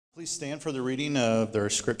Please stand for the reading of their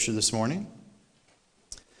scripture this morning,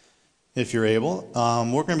 if you're able.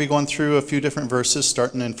 We're going to be going through a few different verses,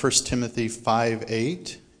 starting in 1 Timothy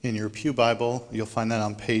 5:8. In your pew Bible, you'll find that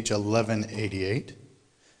on page 1188.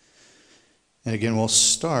 And again, we'll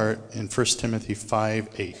start in 1 Timothy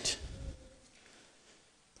 5:8.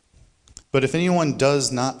 But if anyone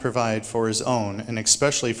does not provide for his own, and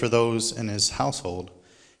especially for those in his household,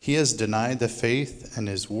 he has denied the faith and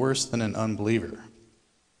is worse than an unbeliever.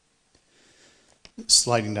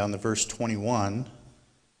 Sliding down to verse 21,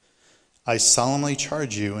 I solemnly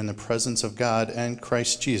charge you in the presence of God and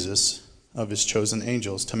Christ Jesus, of his chosen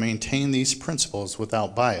angels, to maintain these principles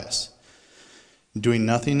without bias, doing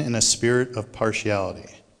nothing in a spirit of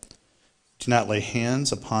partiality. Do not lay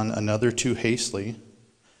hands upon another too hastily,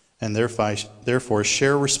 and therefore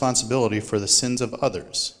share responsibility for the sins of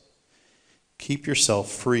others. Keep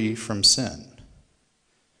yourself free from sin.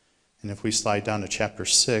 And if we slide down to chapter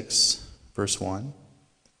 6, verse 1,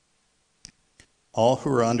 all who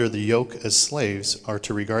are under the yoke as slaves are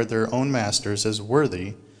to regard their own masters as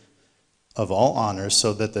worthy of all honor,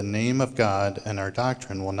 so that the name of God and our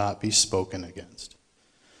doctrine will not be spoken against.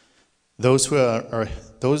 Those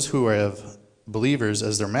who have believers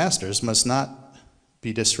as their masters must not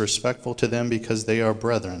be disrespectful to them because they are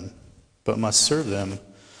brethren, but must serve them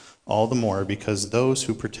all the more because those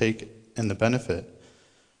who partake in the benefit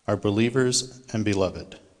are believers and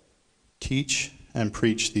beloved. Teach and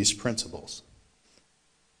preach these principles.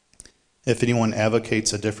 If anyone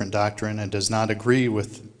advocates a different doctrine and does not agree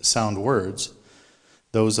with sound words,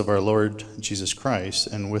 those of our Lord Jesus Christ,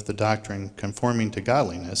 and with the doctrine conforming to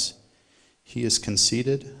godliness, he is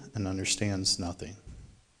conceited and understands nothing.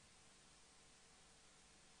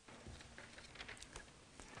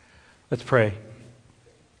 Let's pray.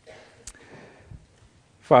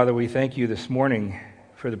 Father, we thank you this morning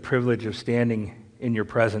for the privilege of standing in your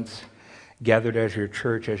presence, gathered as your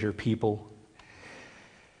church, as your people.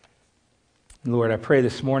 Lord, I pray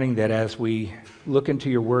this morning that as we look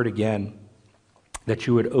into your word again, that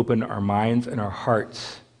you would open our minds and our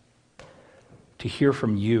hearts to hear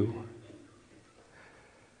from you.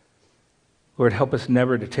 Lord, help us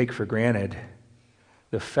never to take for granted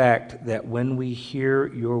the fact that when we hear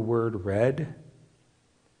your word read,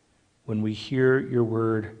 when we hear your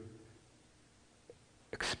word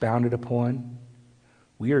expounded upon,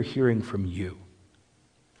 we are hearing from you.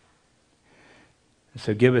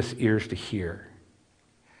 So give us ears to hear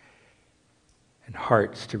and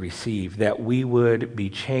hearts to receive, that we would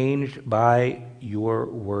be changed by your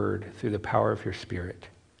word through the power of your Spirit.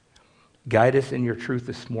 Guide us in your truth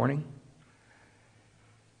this morning.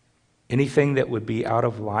 Anything that would be out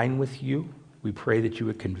of line with you, we pray that you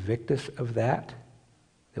would convict us of that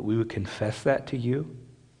we would confess that to you.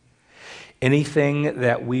 Anything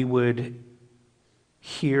that we would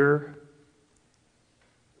hear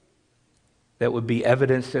that would be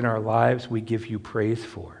evidenced in our lives, we give you praise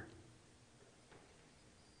for.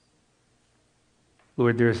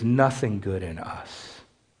 Lord, there's nothing good in us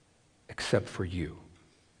except for you.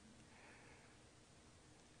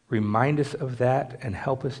 Remind us of that and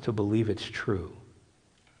help us to believe it's true,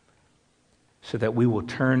 so that we will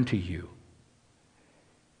turn to you,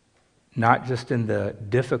 not just in the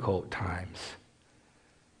difficult times,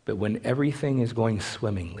 but when everything is going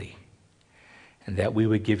swimmingly, and that we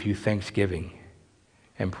would give you thanksgiving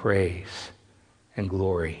and praise and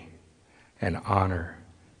glory and honor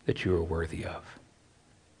that you are worthy of.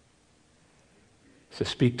 So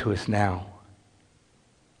speak to us now.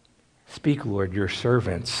 Speak, Lord, your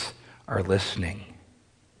servants are listening.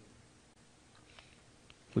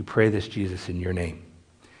 We pray this, Jesus, in your name.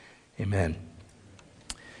 Amen.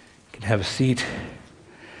 You can have a seat.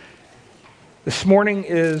 This morning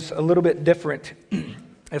is a little bit different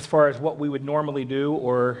as far as what we would normally do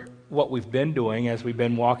or what we've been doing as we've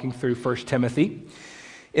been walking through 1 Timothy,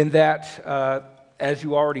 in that, as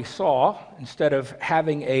you already saw, instead of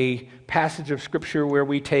having a passage of Scripture where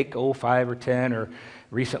we take 5 or 10, or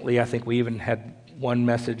recently I think we even had one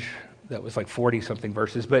message that was like 40-something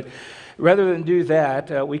verses, but rather than do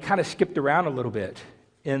that, we kind of skipped around a little bit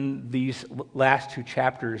in these last two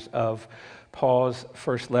chapters of Paul's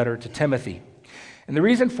first letter to Timothy. And the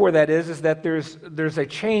reason for that is that there's a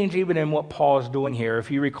change even in what Paul is doing here. If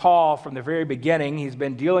you recall from the very beginning, he's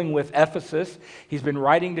been dealing with Ephesus. He's been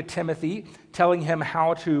writing to Timothy, telling him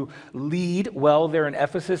how to lead well there in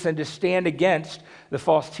Ephesus and to stand against the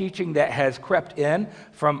false teaching that has crept in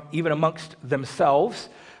from even amongst themselves.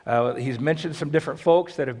 He's mentioned some different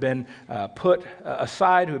folks that have been put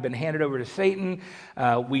aside, who have been handed over to Satan.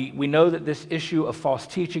 We know that this issue of false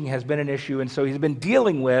teaching has been an issue, and so he's been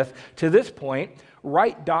dealing with, to this point,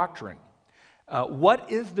 right doctrine. What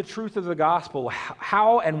is the truth of the gospel?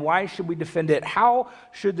 How and why should we defend it? How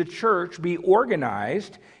should the church be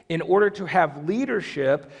organized in order to have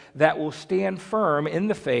leadership that will stand firm in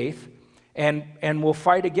the faith and will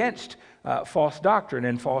fight against false doctrine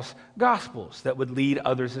and false gospels that would lead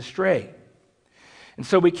others astray? And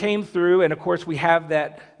so we came through, and of course we have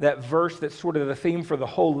that verse that's sort of the theme for the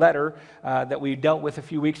whole letter that we dealt with a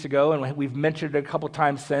few weeks ago, and we've mentioned it a couple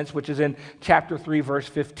times since, which is in chapter 3, verse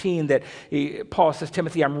 15, that Paul says,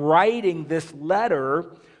 Timothy, I'm writing this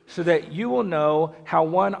letter so that you will know how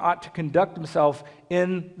one ought to conduct himself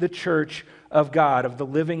in the church of God, of the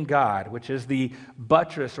living God, which is the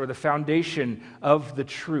buttress or the foundation of the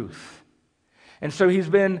truth. And so he's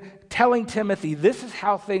been telling Timothy, this is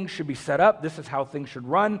how things should be set up. This is how things should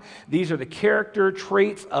run. These are the character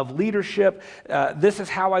traits of leadership. This is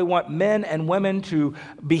how I want men and women to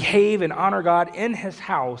behave and honor God in his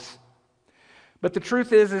house. But the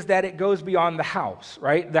truth is that it goes beyond the house,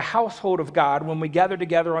 right? The household of God, when we gather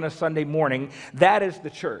together on a Sunday morning, that is the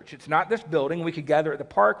church. It's not this building. We could gather at the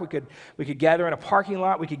park. We could gather in a parking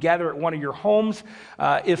lot. We could gather at one of your homes.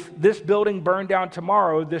 If this building burned down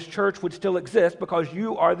tomorrow, this church would still exist because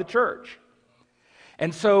you are the church.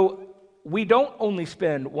 And so we don't only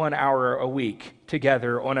spend 1 hour a week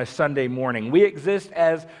together on a Sunday morning. We exist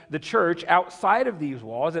as the church outside of these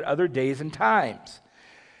walls at other days and times.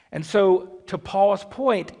 And so, to Paul's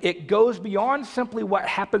point, it goes beyond simply what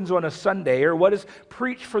happens on a Sunday or what is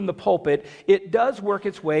preached from the pulpit. It does work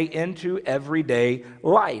its way into everyday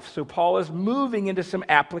life. So Paul is moving into some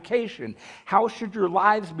application. How should your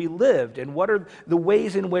lives be lived? And what are the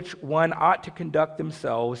ways in which one ought to conduct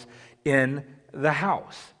themselves in the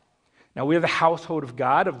house? Now, we are the household of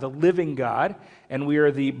God, of the living God, and we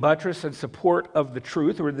are the buttress and support of the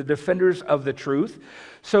truth. We're the defenders of the truth.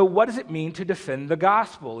 So what does it mean to defend the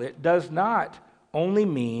gospel? It does not only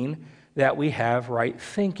mean that we have right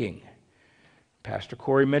thinking. Pastor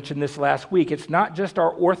Corey mentioned this last week. It's not just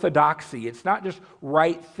our orthodoxy. It's not just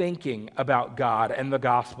right thinking about God and the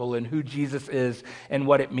gospel and who Jesus is and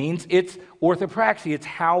what it means. It's orthopraxy. It's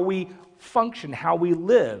how we function, how we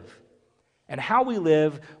live. And how we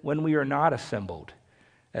live when we are not assembled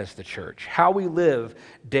as the church. How we live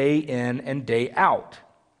day in and day out.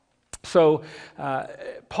 So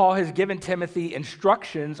Paul has given Timothy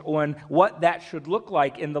instructions on what that should look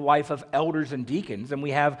like in the life of elders and deacons. And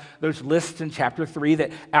we have those lists in chapter 3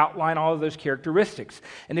 that outline all of those characteristics.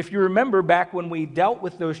 And if you remember back when we dealt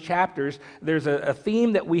with those chapters, there's a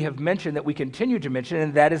theme that we have mentioned that we continue to mention,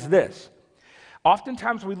 and that is this.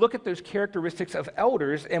 Oftentimes we look at those characteristics of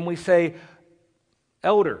elders and we say,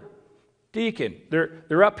 elder, deacon,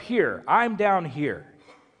 they're up here. I'm down here.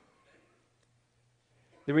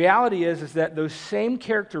 The reality is that those same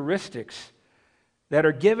characteristics that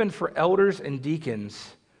are given for elders and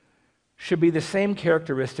deacons should be the same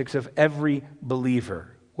characteristics of every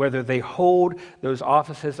believer, whether they hold those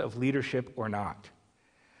offices of leadership or not.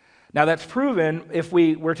 Now that's proven if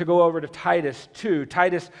we were to go over to Titus 2.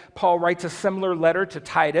 Paul writes a similar letter to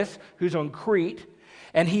Titus, who's on Crete.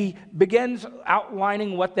 And he begins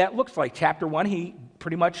outlining what that looks like. Chapter 1, he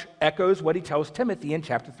pretty much echoes what he tells Timothy in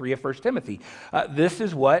chapter 3 of 1 Timothy. This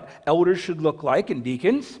is what elders should look like and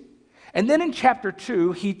deacons. And then in chapter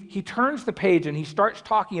 2, he turns the page and he starts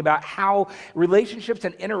talking about how relationships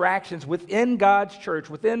and interactions within God's church,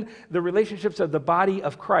 within the relationships of the body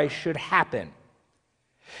of Christ should happen.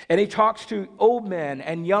 And he talks to old men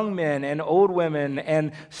and young men and old women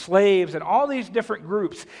and slaves and all these different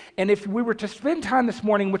groups. And if we were to spend time this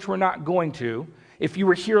morning, which we're not going to, if you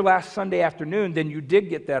were here last Sunday afternoon, then you did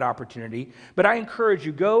get that opportunity. But I encourage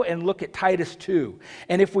you, go and look at Titus 2.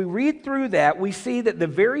 And if we read through that, we see that the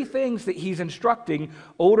very things that he's instructing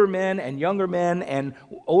older men and younger men and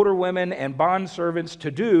older women and bondservants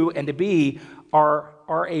to do and to be are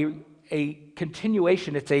a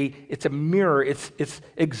continuation. It's a mirror. It's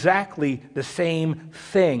exactly the same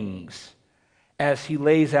things as he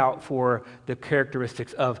lays out for the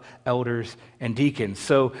characteristics of elders and deacons.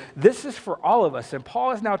 So this is for all of us. And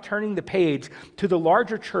Paul is now turning the page to the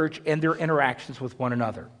larger church and their interactions with one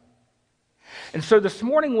another. And so this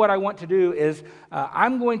morning what I want to do is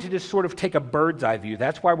I'm going to just sort of take a bird's eye view.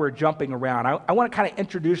 That's why we're jumping around. I want to kind of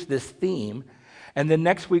introduce this theme. And then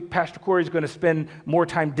next week, Pastor Corey is going to spend more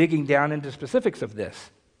time digging down into specifics of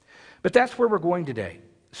this. But that's where we're going today.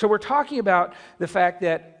 So we're talking about the fact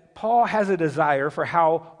that Paul has a desire for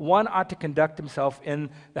how one ought to conduct himself in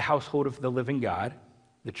the household of the living God,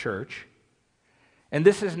 the church. And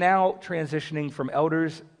this is now transitioning from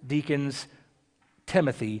elders, deacons,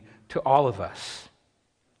 Timothy, to all of us.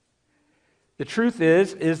 The truth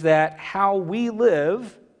is that how we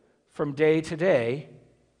live from day to day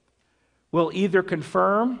will either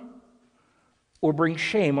confirm or bring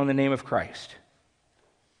shame on the name of Christ.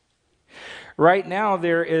 Right now,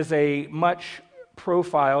 there is a much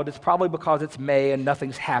profiled, it's probably because it's May and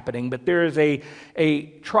nothing's happening, but there is a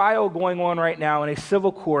trial going on right now in a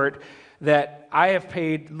civil court that I have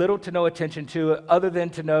paid little to no attention to, other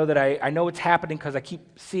than to know that I know it's happening because I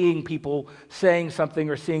keep seeing people saying something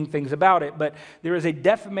or seeing things about it. But there is a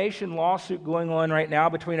defamation lawsuit going on right now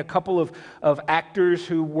between a couple of actors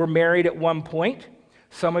who were married at one point.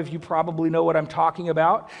 Some of you probably know what I'm talking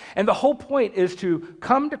about. And the whole point is to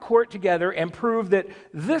come to court together and prove that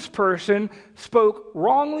this person spoke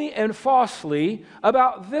wrongly and falsely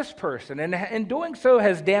about this person. And in doing so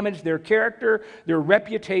has damaged their character, their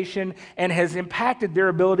reputation, and has impacted their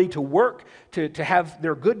ability to work, to have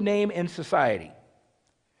their good name in society.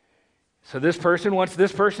 So this person wants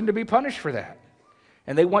this person to be punished for that.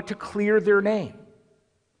 And they want to clear their name.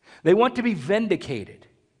 They want to be vindicated.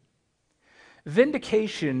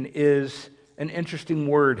 Vindication is an interesting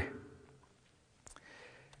word.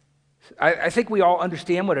 I think we all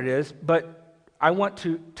understand what it is, but I want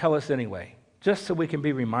to tell us anyway, just so we can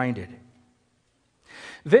be reminded.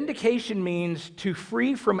 Vindication means to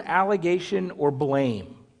free from allegation or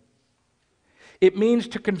blame. It means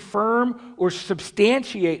to confirm or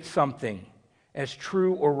substantiate something as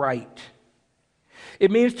true or right.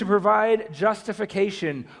 It means to provide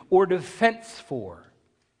justification or defense for.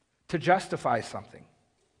 To justify something.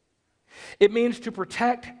 It means to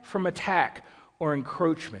protect from attack or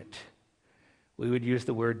encroachment. We would use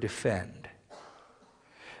the word defend.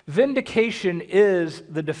 Vindication is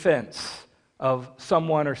the defense of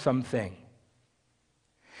someone or something.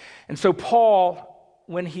 And so Paul,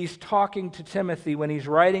 when he's talking to Timothy, when he's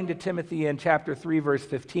writing to Timothy in chapter 3, verse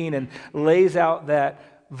 15, and lays out that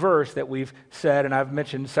verse that we've said, and I've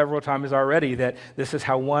mentioned several times already, that this is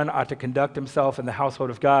how one ought to conduct himself in the household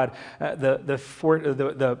of God.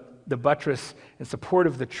 The buttress and support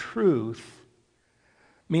of the truth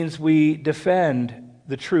means we defend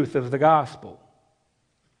the truth of the gospel.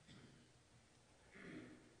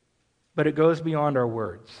 But it goes beyond our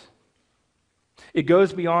words. It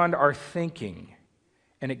goes beyond our thinking,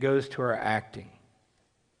 and it goes to our acting.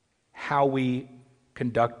 How we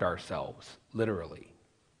conduct ourselves, literally,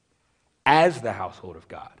 as the household of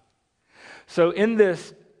God. So in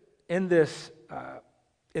this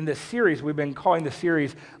series, we've been calling the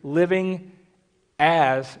series Living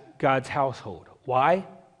as God's Household. Why?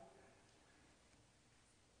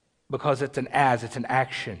 Because it's an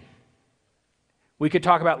action. We could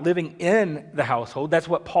talk about living in the household. That's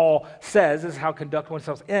what Paul says, is how conduct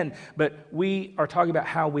oneself in. But we are talking about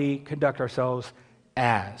how we conduct ourselves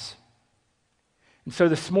as. And so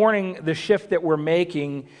this morning, the shift that we're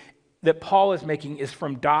making, that Paul is making, is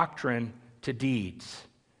from doctrine to deeds.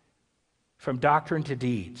 From doctrine to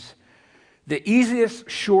deeds. The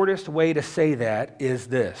easiest, shortest way to say that is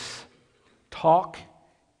this: talk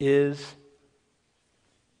is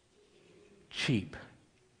cheap.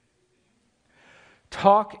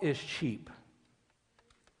 Talk is cheap.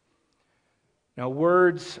 Now,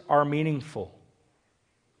 words are meaningful.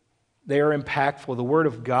 They are impactful. The Word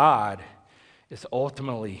of God is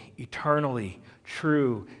ultimately, eternally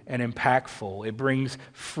true and impactful. It brings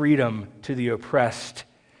freedom to the oppressed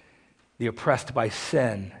by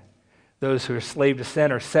sin. Those who are slave to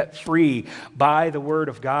sin are set free by the Word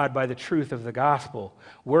of God, by the truth of the gospel.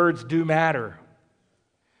 Words do matter.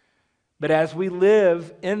 But as we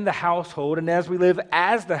live in the household, and as we live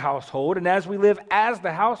as the household, and as we live as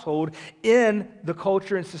the household in the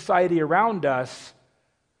culture and society around us,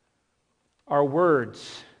 our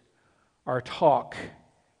words, our talk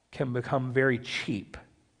can become very cheap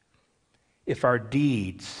if our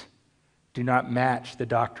deeds do not match the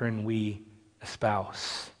doctrine we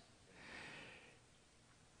espouse.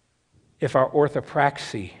 If our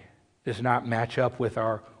orthopraxy does not match up with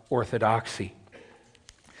our orthodoxy.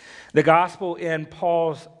 The gospel in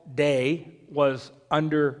Paul's day was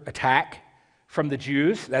under attack from the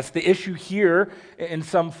Jews. That's the issue here in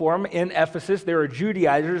some form in Ephesus. There are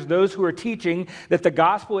Judaizers, those who are teaching that the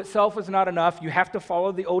gospel itself is not enough. You have to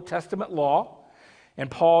follow the Old Testament law. And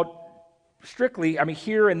Paul strictly,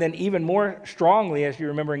 here and then even more strongly, as you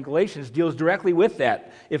remember in Galatians, deals directly with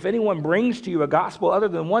that. If anyone brings to you a gospel other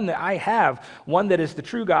than one that I have, one that is the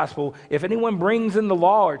true gospel, if anyone brings in the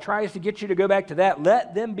law or tries to get you to go back to that,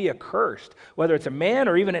 let them be accursed, whether it's a man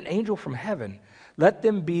or even an angel from heaven. Let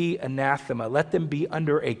them be anathema. Let them be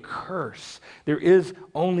under a curse. There is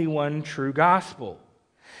only one true gospel.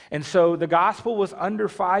 And so the gospel was under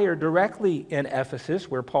fire directly in Ephesus,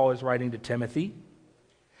 where Paul is writing to Timothy.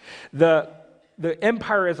 The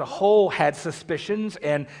empire as a whole had suspicions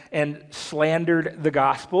and slandered the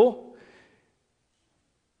gospel.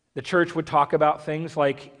 The church would talk about things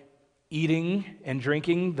like eating and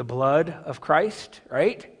drinking the blood of Christ,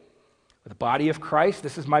 right? The body of Christ.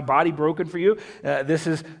 This is my body broken for you. This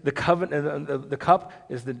is the covenant. The cup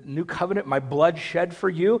is the new covenant, my blood shed for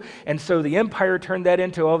you. And so the empire turned that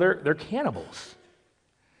into, oh, they're cannibals.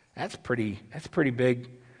 That's pretty big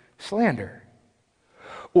slander.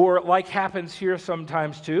 Or like happens here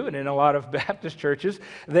sometimes too, and in a lot of Baptist churches,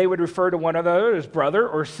 they would refer to one another as brother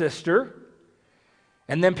or sister.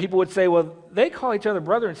 And then people would say, well, they call each other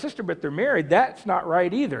brother and sister, but they're married. That's not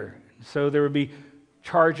right either. So there would be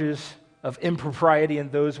charges of impropriety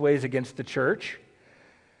in those ways against the church.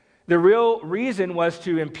 The real reason was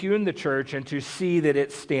to impugn the church and to see that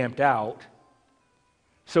it's stamped out.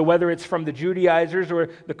 So whether it's from the Judaizers or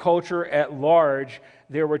the culture at large,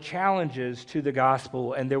 there were challenges to the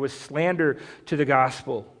gospel and there was slander to the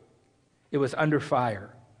gospel. It was under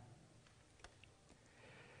fire.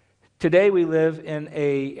 Today we live in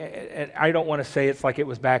and I don't want to say it's like it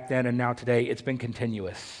was back then and now today, it's been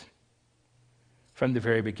continuous from the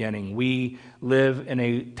very beginning. We live in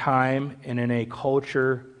a time and in a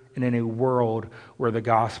culture and in a world where the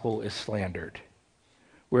gospel is slandered,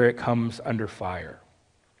 where it comes under fire.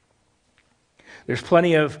 There's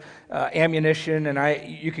plenty of ammunition, and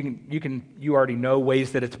you already know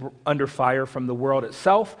ways that it's under fire from the world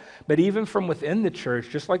itself, but even from within the church,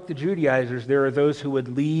 just like the Judaizers, there are those who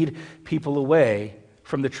would lead people away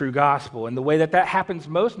from the true gospel. And the way that happens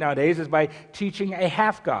most nowadays is by teaching a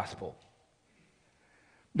half gospel.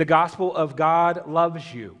 The gospel of God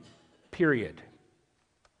loves you, period.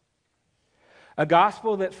 A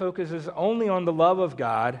gospel that focuses only on the love of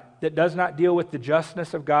God, that does not deal with the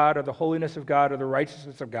justness of God or the holiness of God or the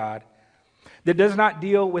righteousness of God, that does not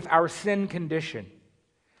deal with our sin condition,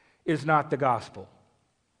 is not the gospel.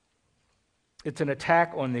 It's an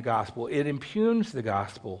attack on the gospel. It impugns the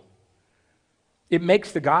gospel. It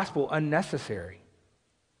makes the gospel unnecessary,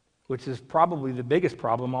 which is probably the biggest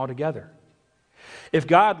problem altogether. If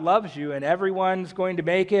God loves you and everyone's going to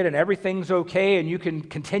make it and everything's okay and you can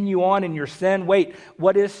continue on in your sin, wait,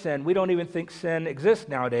 what is sin? We don't even think sin exists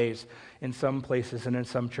nowadays in some places and in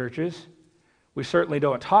some churches. We certainly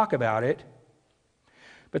don't talk about it.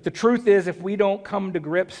 But the truth is, if we don't come to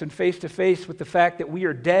grips and face to face with the fact that we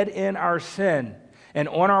are dead in our sin and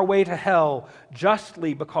on our way to hell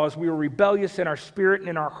justly because we were rebellious in our spirit and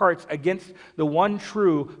in our hearts against the one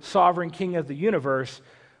true sovereign King of the universe,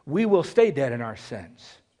 we will stay dead in our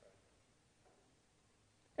sins.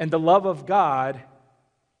 And the love of God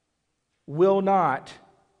will not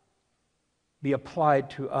be applied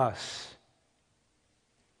to us.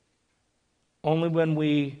 Only when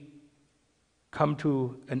we come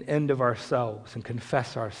to an end of ourselves and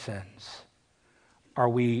confess our sins are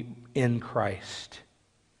we in Christ.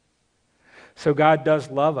 So God does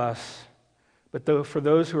love us, but for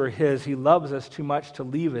those who are His, He loves us too much to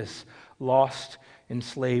leave us lost,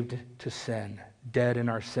 enslaved to sin, dead in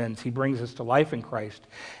our sins. He brings us to life in Christ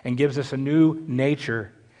and gives us a new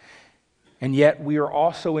nature. And yet we are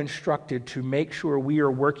also instructed to make sure we are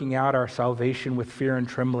working out our salvation with fear and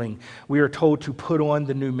trembling. We are told to put on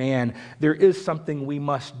the new man. There is something we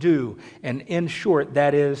must do. And in short,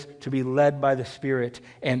 that is to be led by the Spirit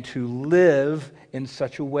and to live in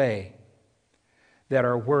such a way that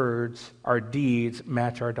our words, our deeds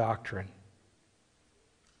match our doctrine.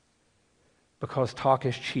 Because talk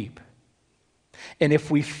is cheap. And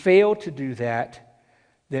if we fail to do that,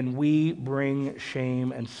 then we bring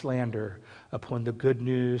shame and slander upon the good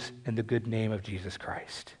news and the good name of Jesus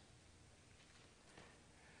Christ.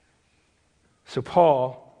 So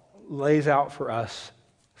Paul lays out for us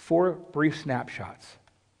 4 brief snapshots.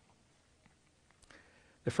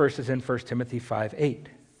 The first is in 1 Timothy 5:8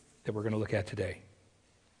 that we're going to look at today.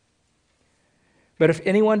 But if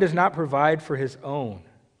anyone does not provide for his own,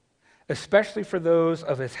 especially for those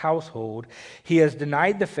of his household, he has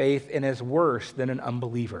denied the faith and is worse than an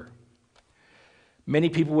unbeliever. Many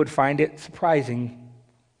people would find it surprising.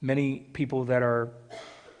 Many people that are,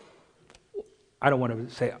 I don't want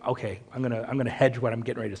to say, okay, I'm going to hedge what I'm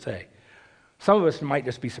getting ready to say. Some of us might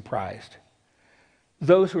just be surprised.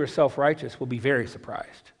 Those who are self-righteous will be very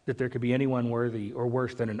surprised that there could be anyone worthy or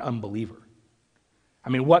worse than an unbeliever. I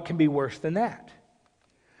mean, what can be worse than that?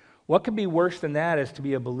 What could be worse than that is to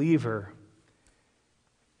be a believer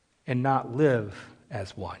and not live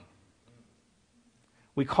as one.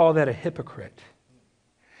 We call that a hypocrite.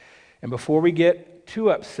 And before we get too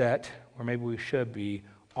upset, or maybe we should be,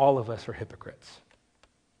 all of us are hypocrites.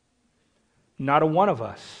 Not a one of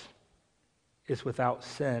us is without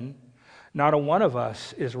sin. Not a one of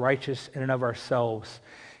us is righteous in and of ourselves.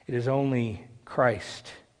 It is only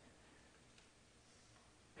Christ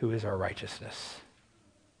who is our righteousness.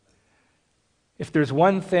 If there's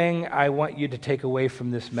one thing I want you to take away from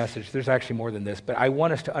this message, there's actually more than this, but I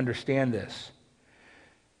want us to understand this.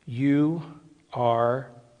 You are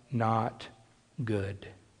not good.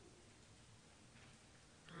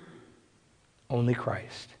 Only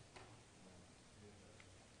Christ.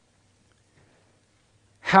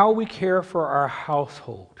 How we care for our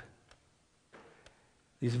household.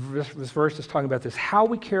 This verse is talking about this. How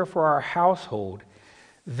we care for our household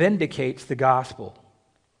vindicates the gospel.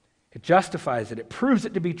 It justifies it. It proves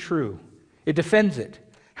it to be true. It defends it.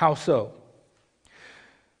 How so?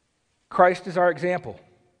 Christ is our example.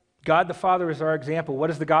 God the Father is our example. What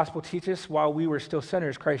does the gospel teach us? While we were still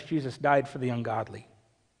sinners, Christ Jesus died for the ungodly.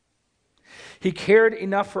 He cared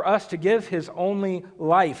enough for us to give his only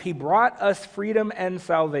life. He brought us freedom and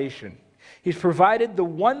salvation. He's provided the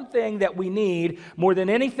one thing that we need more than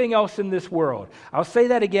anything else in this world. I'll say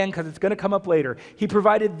that again because it's going to come up later. He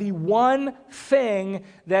provided the one thing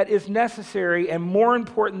that is necessary and more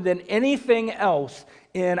important than anything else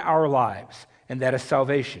in our lives, and that is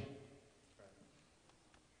salvation.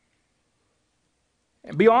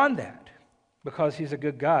 And beyond that, because he's a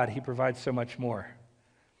good God, he provides so much more.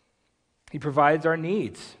 He provides our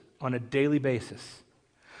needs on a daily basis.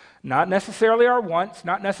 Not necessarily our wants,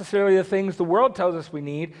 not necessarily the things the world tells us we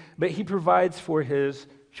need, but he provides for his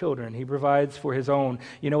children. He provides for his own.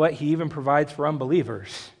 You know what? He even provides for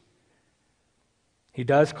unbelievers. He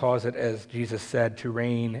does cause it, as Jesus said, to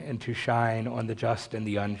rain and to shine on the just and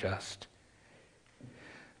the unjust.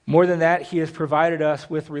 More than that, he has provided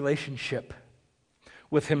us with relationship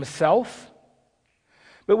with himself,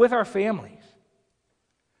 but with our families.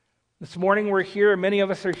 This morning we're here, many of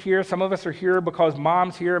us are here, some of us are here because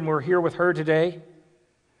Mom's here and we're here with her today.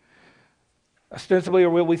 Ostensibly, or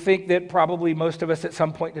will we think that probably most of us at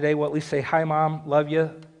some point today will at least say, "Hi Mom, love you,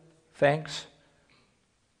 thanks."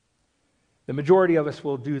 The majority of us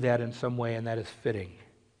will do that in some way, and that is fitting.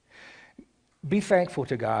 Be thankful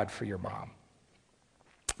to God for your mom.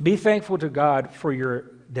 Be thankful to God for your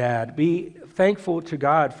dad. Be thankful to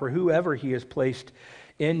God for whoever he has placed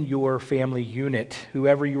in your family unit,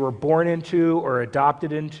 whoever you were born into or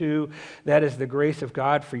adopted into. That is the grace of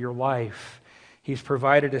God for your life. He's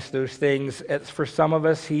provided us those things. As for some of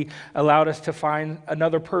us, he allowed us to find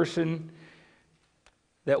another person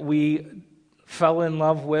that we fell in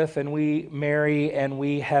love with, and we marry, and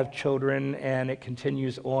we have children, and it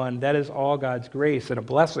continues on. That is all God's grace and a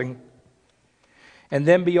blessing. And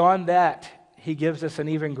then beyond that, he gives us an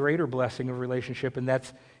even greater blessing of relationship, and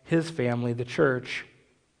that's his family, the church,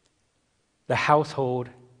 the household.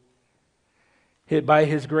 By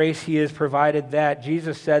his grace, he has provided that.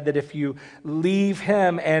 Jesus said that if you leave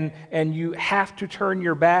him and you have to turn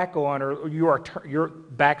your back on, or your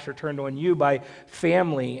backs are turned on you by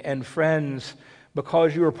family and friends,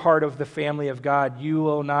 because you are part of the family of God, you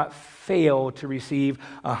will not fail to receive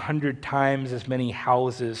 100 times as many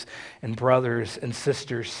houses and brothers and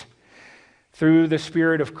sisters. Through the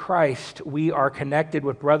Spirit of Christ, we are connected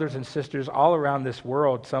with brothers and sisters all around this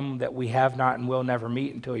world, some that we have not and will never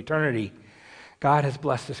meet until eternity. God has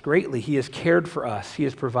blessed us greatly. He has cared for us. He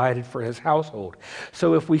has provided for his household.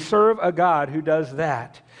 So if we serve a God who does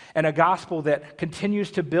that, and a gospel that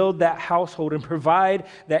continues to build that household and provide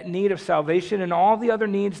that need of salvation and all the other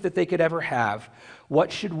needs that they could ever have,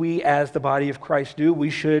 what should we as the body of Christ do? We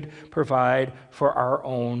should provide for our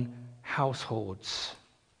own households.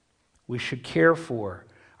 We should care for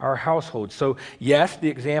our households. So yes, the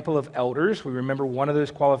example of elders, we remember one of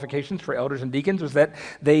those qualifications for elders and deacons was that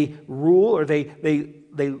they rule, or they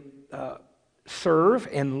serve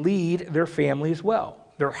and lead their families well,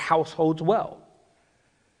 their households well.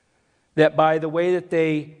 That by the way that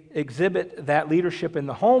they exhibit that leadership in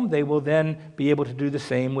the home, they will then be able to do the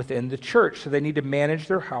same within the church. So they need to manage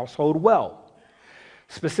their household well.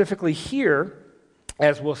 Specifically here,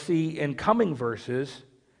 as we'll see in coming verses,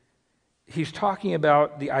 he's talking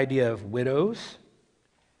about the idea of widows,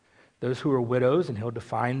 those who are widows, and he'll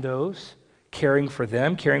define those, caring for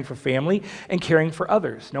them, caring for family, and caring for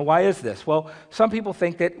others. Now, why is this? Well, some people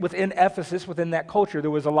think that within Ephesus, within that culture,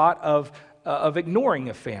 there was a lot of ignoring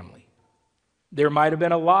of family. There might have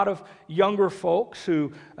been a lot of younger folks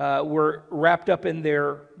who were wrapped up in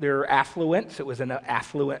their affluence. It was an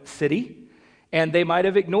affluent city. And they might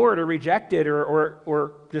have ignored or rejected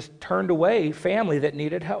or just turned away family that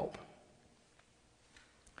needed help.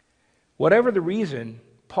 Whatever the reason,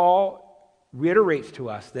 Paul reiterates to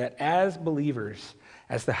us that as believers,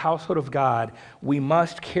 as the household of God, we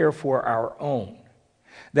must care for our own.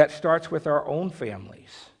 That starts with our own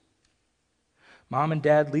families. Mom and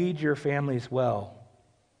dad, lead your families well.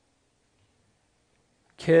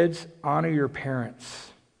 Kids, honor your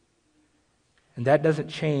parents. And that doesn't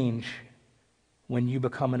change when you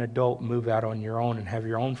become an adult, move out on your own and have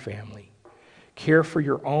your own family. Care for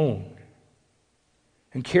your own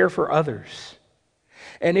and care for others.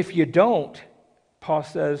 And if you don't, Paul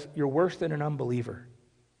says, you're worse than an unbeliever,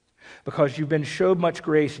 because you've been showed much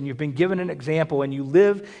grace and you've been given an example and you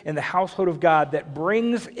live in the household of God that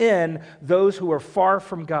brings in those who are far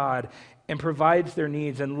from God and provides their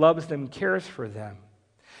needs and loves them, cares for them.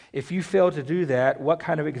 If you fail to do that, what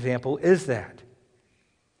kind of example is that?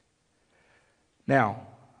 Now,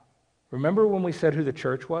 remember when we said who the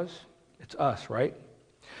church was? It's us, right?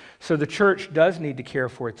 So the church does need to care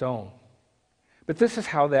for its own. But this is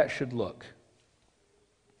how that should look.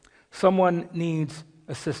 Someone needs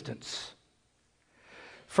assistance.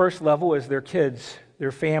 First level is their kids,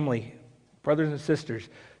 their family, brothers and sisters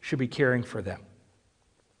should be caring for them.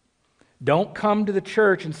 Don't come to the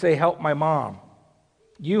church and say, help my mom.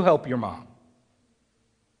 You help your mom.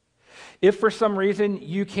 If for some reason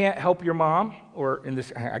you can't help your mom, or in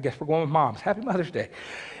this, I guess we're going with moms. Happy Mother's Day.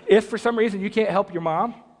 If for some reason you can't help your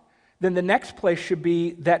mom, then the next place should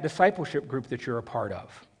be that discipleship group that you're a part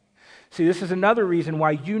of. See, this is another reason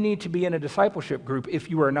why you need to be in a discipleship group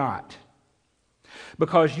if you are not.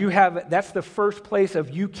 Because that's the first place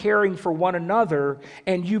of you caring for one another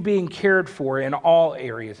and you being cared for in all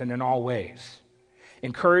areas and in all ways.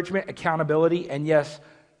 Encouragement, accountability, and yes,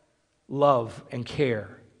 love and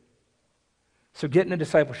care. So get in a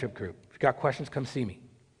discipleship group. If you've got questions, come see me.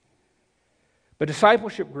 But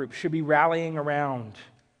discipleship groups should be rallying around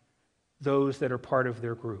those that are part of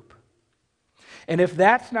their group. And if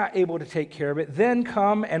that's not able to take care of it, then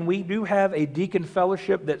come, and we do have a deacon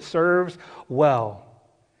fellowship that serves well.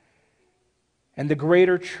 And the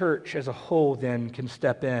greater church as a whole then can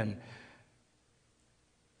step in.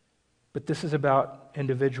 But this is about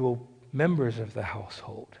individual members of the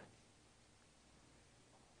household.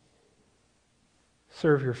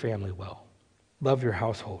 Serve your family well. Love your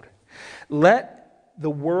household. Let the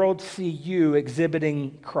world see you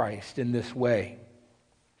exhibiting Christ in this way.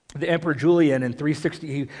 The Emperor Julian in 360,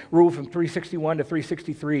 he ruled from 361 to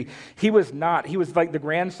 363. He was like the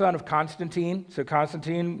grandson of Constantine. So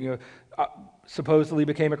Constantine, supposedly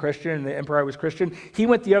became a Christian, and the emperor was Christian. He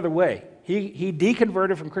went the other way. He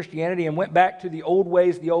deconverted from Christianity and went back to the old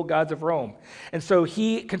ways, the old gods of Rome. And so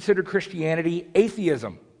he considered Christianity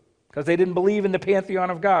atheism, because they didn't believe in the pantheon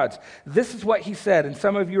of gods. This is what he said, and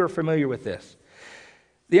some of you are familiar with this.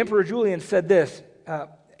 The Emperor Julian said this,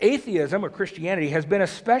 atheism, or Christianity, has been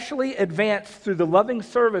especially advanced through the loving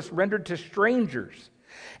service rendered to strangers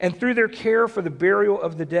and through their care for the burial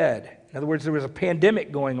of the dead. In other words, there was a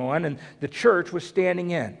pandemic going on, and the church was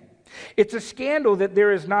standing in. It's a scandal that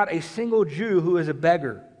there is not a single Jew who is a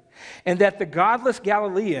beggar, and that the godless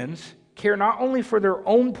Galileans care not only for their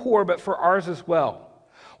own poor, but for ours as well.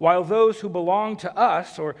 While those who belong to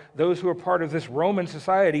us, or those who are part of this Roman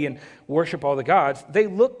society and worship all the gods, they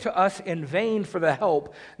look to us in vain for the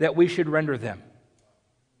help that we should render them.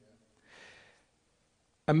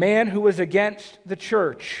 A man who was against the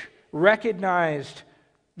church recognized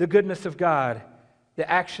the goodness of God, the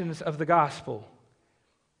actions of the gospel.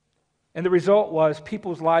 And the result was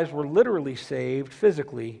people's lives were literally saved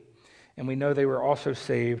physically, and we know they were also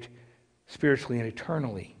saved spiritually and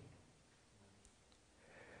eternally.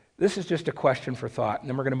 This is just a question for thought, and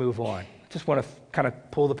then we're going to move on. Just want to kind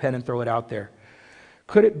of pull the pen and throw it out there.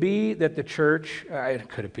 Could it be that the church,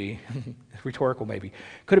 could it be, rhetorical maybe,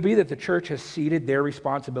 could it be that the church has ceded their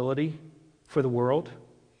responsibility for the world,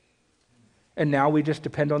 and now we just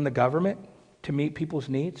depend on the government to meet people's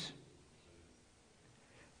needs?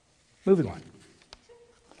 Moving on.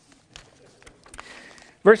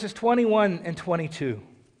 Verses 21 and 22,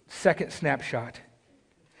 second snapshot.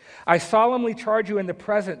 I solemnly charge you in the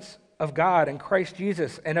presence of God and Christ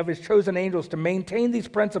Jesus and of his chosen angels to maintain these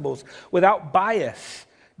principles without bias,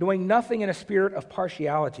 doing nothing in a spirit of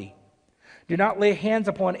partiality. Do not lay hands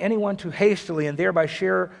upon anyone too hastily and thereby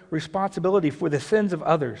share responsibility for the sins of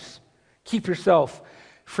others. Keep yourself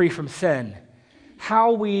free from sin.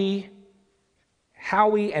 How we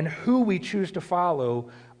and who we choose to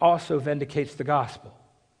follow also vindicates the gospel,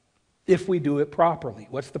 if we do it properly.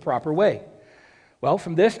 What's the proper way? Well,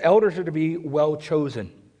 from this, elders are to be well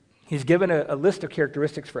chosen. He's given a list of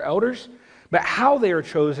characteristics for elders, but how they are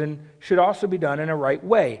chosen should also be done in a right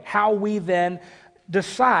way. How we then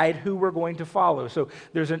decide who we're going to follow. So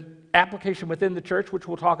there's an application within the church, which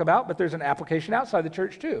we'll talk about, but there's an application outside the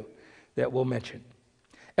church too that we'll mention.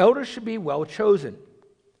 Elders should be well chosen.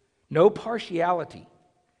 No partiality.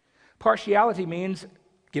 Partiality means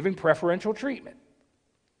giving preferential treatment.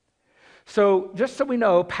 So just so we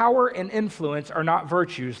know, power and influence are not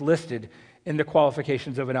virtues listed in the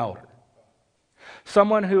qualifications of an elder.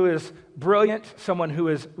 Someone who is brilliant, someone who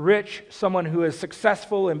is rich, someone who is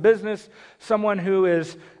successful in business, someone who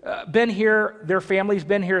has been here, their family's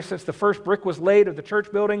been here since the first brick was laid of the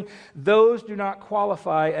church building, those do not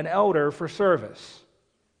qualify an elder for service.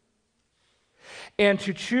 And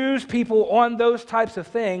to choose people on those types of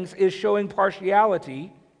things is showing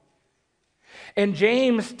partiality. And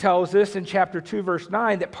James tells us in chapter 2, verse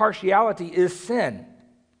 9, that partiality is sin.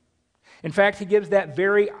 In fact, he gives that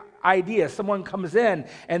very idea. Someone comes in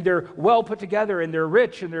and they're well put together and they're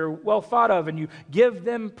rich and they're well thought of, and you give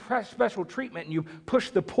them special treatment and you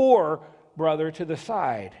push the poor brother to the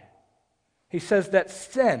side. He says that's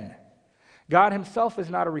sin. God himself is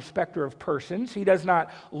not a respecter of persons. He does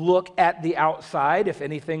not look at the outside. If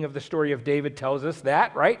anything of the story of David tells us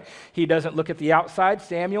that, right? He doesn't look at the outside.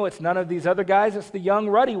 Samuel, it's none of these other guys. It's the young,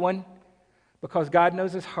 ruddy one, because God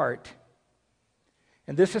knows his heart.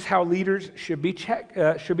 And this is how leaders should be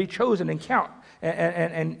chosen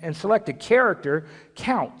and selected. Character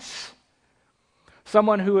counts.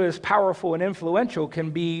 Someone who is powerful and influential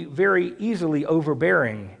can be very easily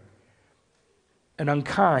overbearing and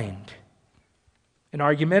unkind and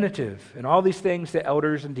argumentative, and all these things that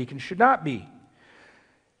elders and deacons should not be.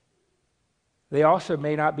 They also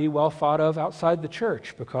may not be well thought of outside the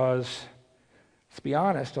church because, let's be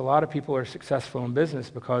honest, a lot of people are successful in business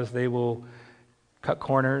because they will cut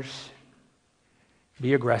corners,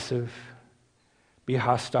 be aggressive, be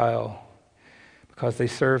hostile, because they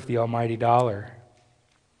serve the almighty dollar.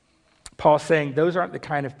 Paul's saying those aren't the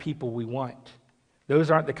kind of people we want. Those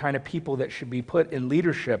aren't the kind of people that should be put in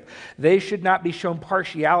leadership. They should not be shown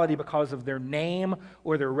partiality because of their name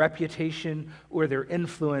or their reputation or their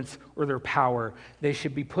influence or their power. They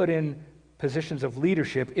should be put in positions of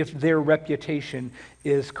leadership if their reputation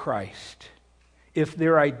is Christ, if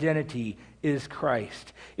their identity is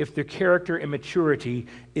Christ, if their character and maturity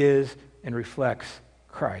is and reflects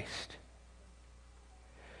Christ.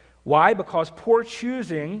 Why? Because poor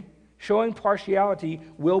choosing, showing partiality,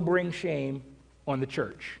 will bring shame on the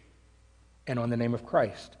church and on the name of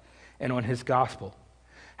Christ and on his gospel.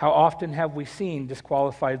 How often have we seen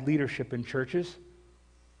disqualified leadership in churches?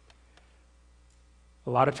 A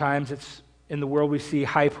lot of times it's in the world we see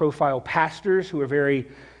high-profile pastors who are very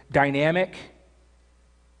dynamic.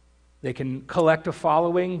 They can collect a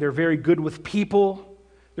following. They're very good with people.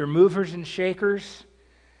 They're movers and shakers.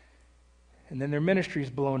 And then their ministry is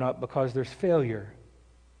blown up because there's failure.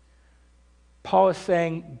 Paul is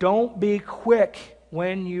saying, don't be quick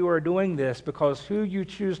when you are doing this, because who you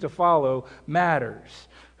choose to follow matters.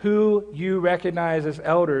 Who you recognize as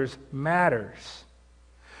elders matters.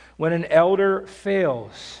 When an elder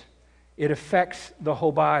fails, it affects the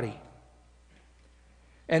whole body.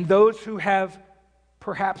 And those who have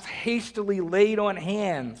perhaps hastily laid on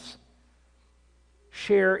hands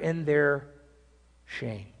share in their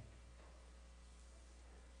shame.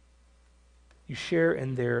 You share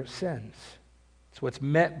in their sins. It's what's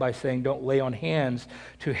meant by saying don't lay on hands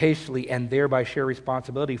too hastily and thereby share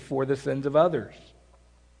responsibility for the sins of others.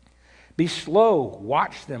 Be slow.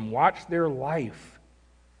 Watch them. Watch their life.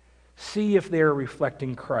 See if they're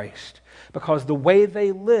reflecting Christ, because the way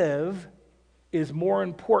they live is more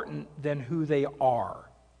important than who they are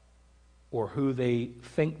or who they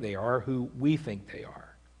think they are, who we think they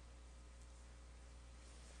are.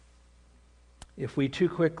 If we too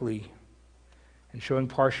quickly and showing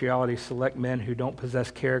partiality select men who don't possess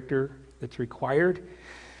character that's required,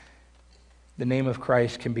 the name of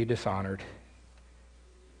Christ can be dishonored.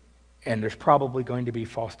 And there's probably going to be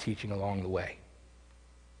false teaching along the way.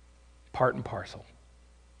 Part and parcel.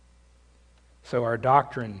 So our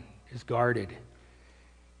doctrine is guarded.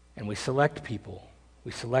 And we select people.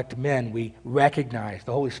 We select men. We recognize,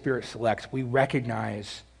 the Holy Spirit selects, we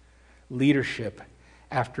recognize leadership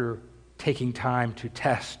after taking time to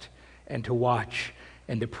test and to watch,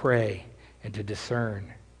 and to pray, and to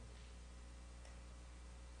discern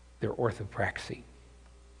their orthopraxy.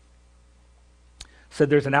 So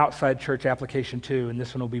there's an outside church application too, and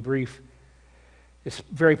this one will be brief. It's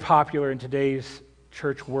very popular in today's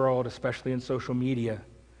church world, especially in social media,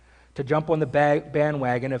 to jump on the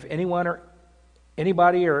bandwagon of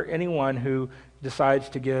anybody or anyone who decides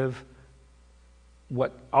to give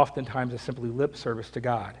what oftentimes is simply lip service to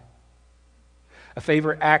God. A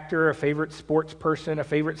favorite actor, a favorite sports person, a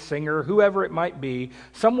favorite singer, whoever it might be,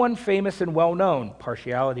 someone famous and well-known,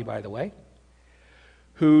 partiality by the way,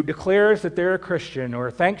 who declares that they're a Christian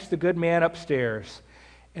or thanks the good man upstairs.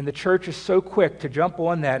 And the church is so quick to jump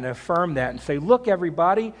on that and affirm that and say, look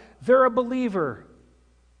everybody, they're a believer.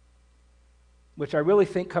 Which I really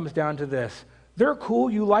think comes down to this. They're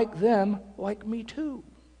cool, you like them, like me too.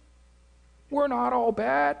 We're not all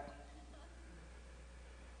bad.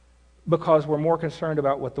 because we're more concerned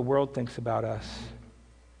about what the world thinks about us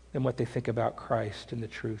than what they think about Christ and the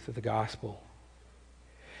truth of the gospel.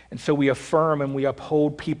 And so we affirm and we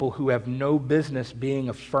uphold people who have no business being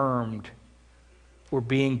affirmed or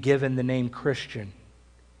being given the name Christian.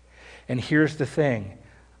 And here's the thing.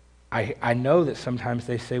 I know that sometimes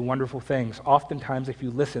they say wonderful things. Oftentimes, if you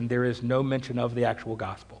listen, there is no mention of the actual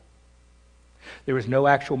gospel. There is no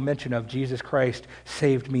actual mention of Jesus Christ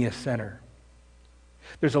saved me a sinner.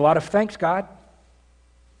 There's a lot of thanks, God.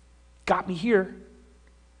 Got me here.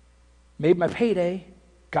 Made my payday.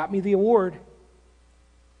 Got me the award.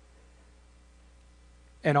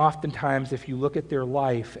 And oftentimes, if you look at their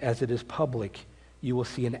life as it is public, you will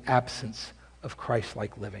see an absence of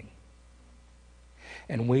Christ-like living.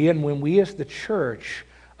 And when we as the church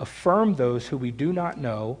affirm those who we do not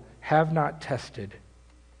know, have not tested,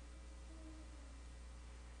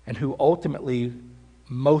 and who ultimately,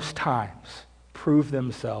 most times, prove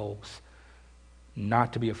themselves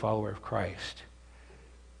not to be a follower of Christ,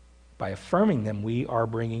 by affirming them, we are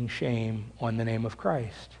bringing shame on the name of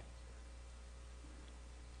Christ.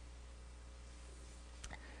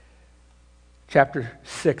 Chapter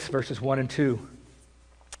 6, verses 1 and 2.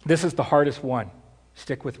 This is the hardest one.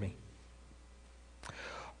 Stick with me.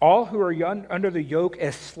 All who are under the yoke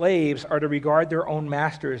as slaves are to regard their own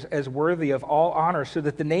masters as worthy of all honor, so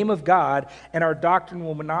that the name of God and our doctrine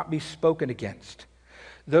will not be spoken against.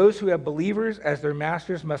 Those who have believers as their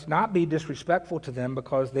masters must not be disrespectful to them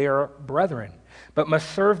because they are brethren, but must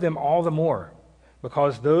serve them all the more,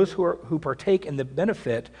 because those who partake in the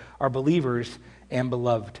benefit are believers and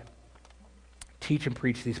beloved. Teach and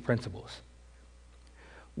preach these principles.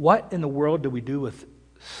 What in the world do we do with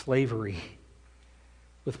slavery,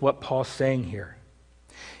 with what Paul's saying here?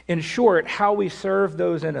 In short, how we serve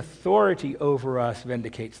those in authority over us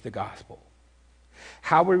vindicates the gospel.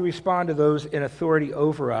 How we respond to those in authority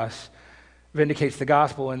over us vindicates the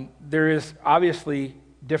gospel. And there is obviously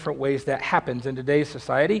different ways that happens in today's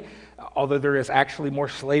society, although there is actually more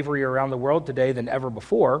slavery around the world today than ever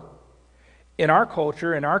before. In our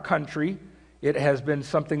culture, in our country, it has been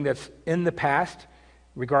something that's in the past,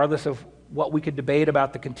 regardless of what we could debate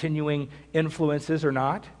about the continuing influences or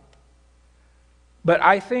not. But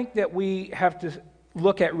I think that we have to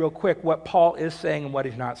look at real quick what Paul is saying and what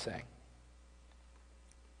he's not saying.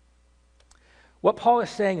 What Paul is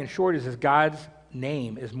saying, in short, is God's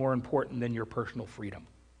name is more important than your personal freedom.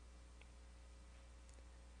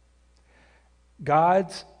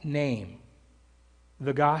 God's name,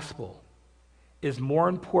 the gospel, is more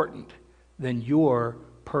important than your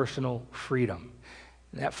personal freedom.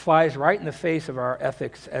 And that flies right in the face of our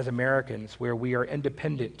ethics as Americans, where we are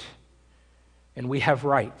independent and we have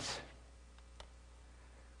rights.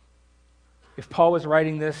 If Paul was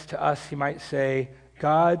writing this to us, he might say,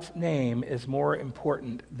 God's name is more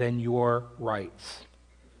important than your rights,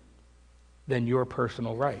 than your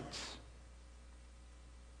personal rights.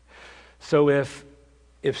 So if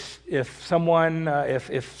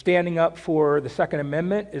standing up for the Second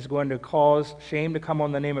Amendment is going to cause shame to come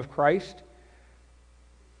on the name of Christ,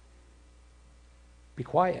 be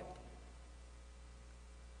quiet.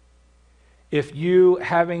 If you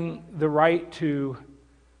having the right to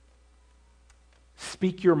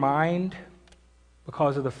speak your mind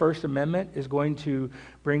because of the First Amendment is going to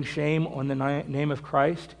bring shame on the name of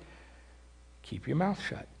Christ, keep your mouth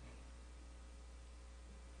shut.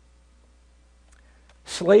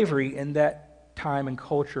 Slavery in that time and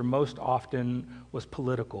culture most often was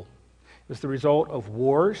political. It was the result of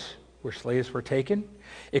wars where slaves were taken.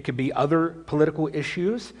 It could be other political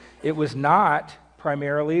issues. It was not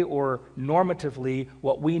primarily or normatively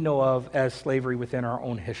what we know of as slavery within our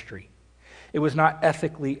own history. It was not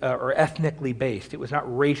ethically or ethnically based. It was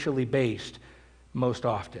not racially based most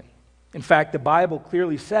often. In fact, the Bible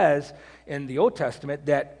clearly says in the Old Testament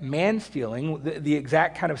that man-stealing, the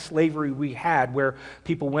exact kind of slavery we had where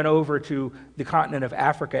people went over to the continent of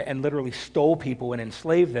Africa and literally stole people and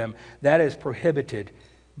enslaved them, that is prohibited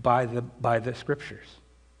by the Scriptures.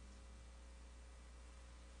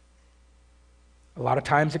 A lot of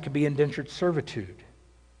times it could be indentured servitude.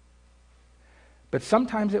 But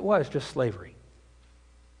sometimes it was just slavery.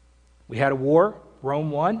 We had a war,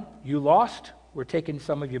 Rome won, you lost, we're taking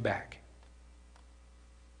some of you back.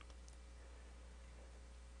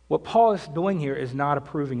 What Paul is doing here is not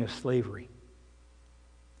approving of slavery,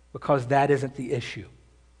 because that isn't the issue.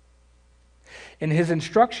 In his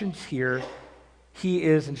instructions here, he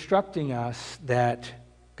is instructing us that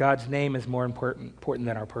God's name is more important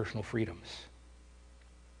than our personal freedoms.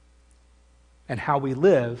 And how we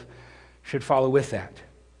live should follow with that.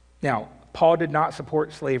 Now, Paul did not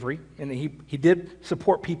support slavery, and he did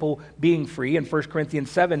support people being free. In 1 Corinthians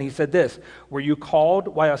 7, he said this, were you called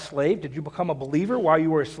while a slave? Did you become a believer while you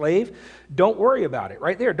were a slave? Don't worry about it.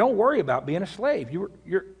 Right there, don't worry about being a slave.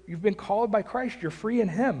 You've been called by Christ. You're free in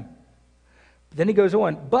him. Then he goes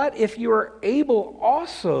on, but if you are able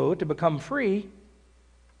also to become free,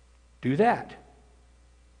 do that.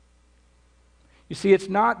 You see, it's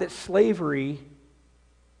not that slavery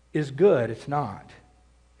is good. It's not.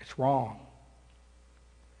 It's wrong.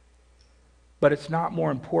 But it's not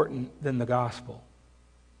more important than the gospel.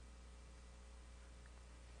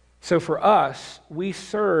 So for us, we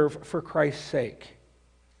serve for Christ's sake.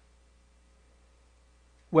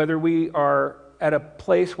 Whether we are at a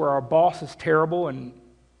place where our boss is terrible and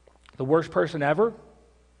the worst person ever,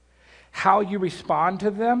 how you respond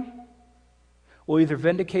to them will either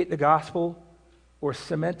vindicate the gospel or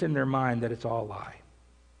cement in their mind that it's all a lie.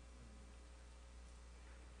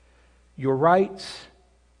 Your rights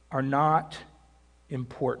are not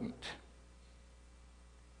important.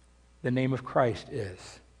 The name of Christ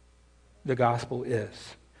is. The gospel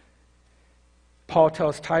is. Paul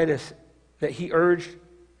tells Titus that he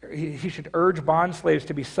should urge bondslaves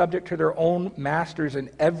to be subject to their own masters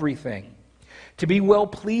in everything, to be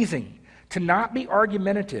well-pleasing, to not be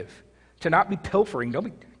argumentative, to not be pilfering.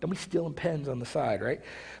 Don't be stealing pens on the side, right?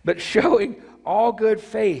 But showing all good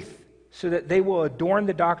faith, so that they will adorn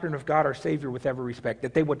the doctrine of God our Savior with every respect,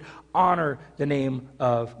 that they would honor the name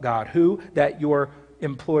of God. Who? That your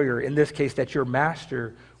employer, in this case, that your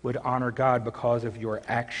master would honor God because of your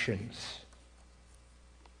actions,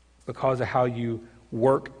 because of how you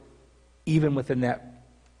work even within that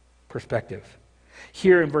perspective.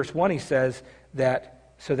 Here in verse 1 he says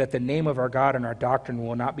that so that the name of our God and our doctrine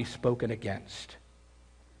will not be spoken against.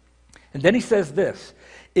 And then he says this,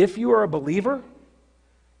 if you are a believer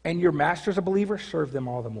and your master's a believer, serve them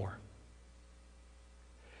all the more.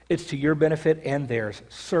 It's to your benefit and theirs.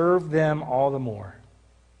 Serve them all the more.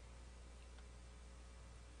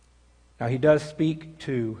 Now he does speak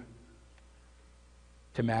to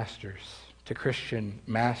masters, to Christian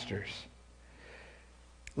masters.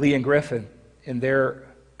 Lee and Griffin, in their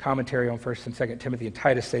commentary on 1 and 2 Timothy and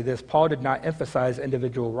Titus, say this, Paul did not emphasize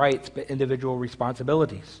individual rights, but individual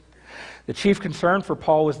responsibilities. The chief concern for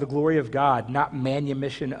Paul was the glory of God, not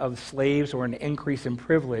manumission of slaves or an increase in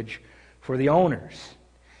privilege for the owners.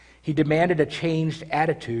 He demanded a changed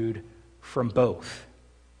attitude from both.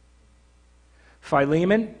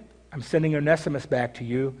 Philemon, I'm sending Onesimus back to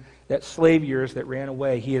you. That slave years that ran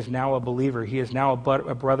away, he is now a believer. He is now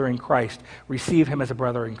a brother in Christ. Receive him as a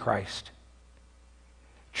brother in Christ.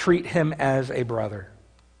 Treat him as a brother.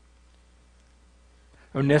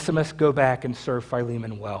 Onesimus, go back and serve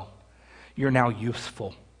Philemon well. You're now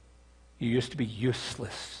useful. You used to be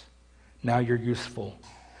useless. Now you're useful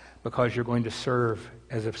because you're going to serve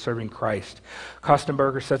as if serving Christ.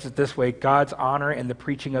 Kostenberger says it this way, God's honor and the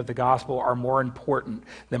preaching of the gospel are more important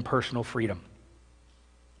than personal freedom.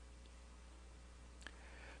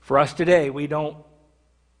 For us today, we don't,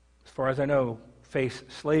 as far as I know, face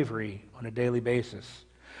slavery on a daily basis.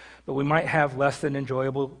 But we might have less than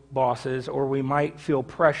enjoyable bosses, or we might feel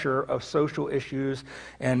pressure of social issues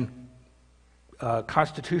and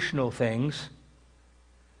constitutional things.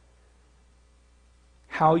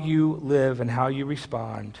 How you live and how you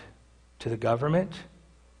respond to the government,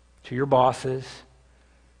 to your bosses,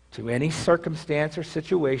 to any circumstance or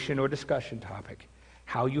situation or discussion topic,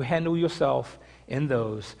 how you handle yourself in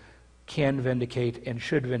those can vindicate and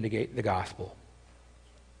should vindicate the gospel.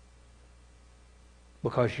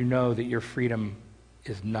 Because you know that your freedom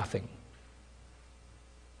is nothing.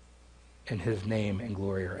 And his name and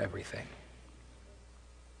glory are everything.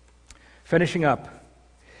 Finishing up,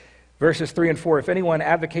 verses 3 and 4. If anyone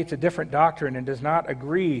advocates a different doctrine and does not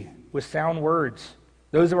agree with sound words,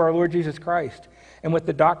 those of our Lord Jesus Christ, and with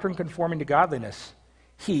the doctrine conforming to godliness,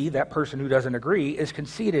 he, that person who doesn't agree, is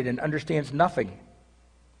conceited and understands nothing.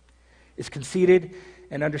 Is conceited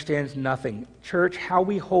and understands nothing. Church, how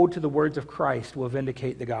we hold to the words of Christ will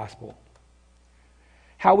vindicate the gospel.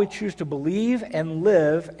 How we choose to believe and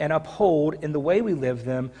live and uphold in the way we live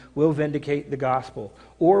them will vindicate the gospel.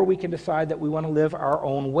 Or we can decide that we want to live our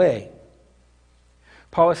own way.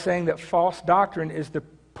 Paul is saying that false doctrine is the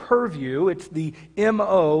purview, it's the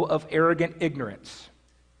MO of arrogant ignorance.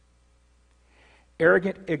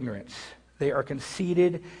 Arrogant ignorance. They are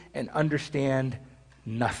conceited and understand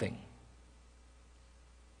nothing.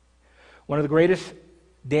 One of the greatest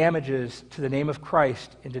damages to the name of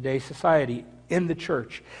Christ in today's society, in the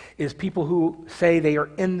church, is people who say they are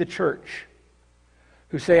in the church,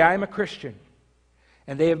 who say, I am a Christian,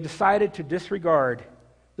 and they have decided to disregard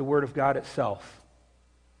the Word of God itself.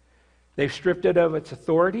 They've stripped it of its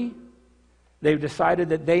authority. They've decided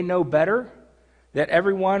that they know better, that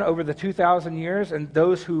everyone over the 2,000 years and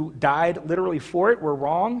those who died literally for it were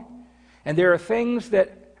wrong. And there are things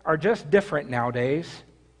that are just different nowadays.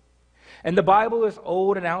 And the Bible is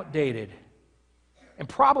old and outdated and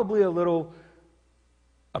probably a little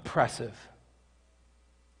oppressive.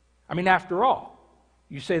 I mean, after all,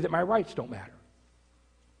 you say that my rights don't matter.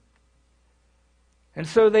 And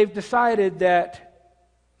so they've decided that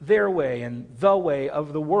their way and the way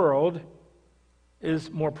of the world is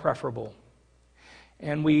more preferable.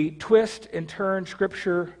 And we twist and turn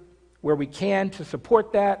Scripture where we can to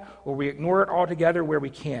support that, or we ignore it altogether where we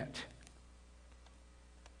can't.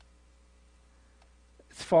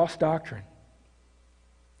 It's false doctrine.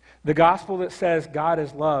 The gospel that says God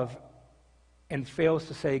is love and fails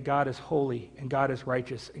to say God is holy and God is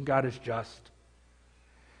righteous and God is just.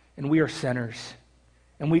 And we are sinners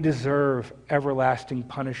and we deserve everlasting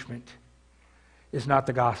punishment is not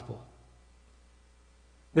the gospel.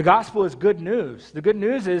 The gospel is good news. The good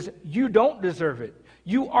news is you don't deserve it.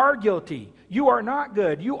 You are guilty. You are not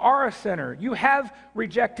good. You are a sinner. You have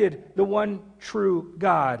rejected the one true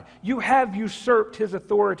God. You have usurped his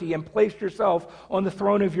authority and placed yourself on the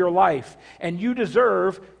throne of your life, and you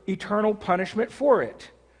deserve eternal punishment for it.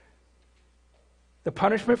 The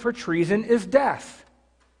punishment for treason is death,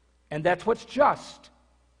 and that's what's just.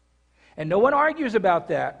 And no one argues about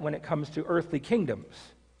that when it comes to earthly kingdoms.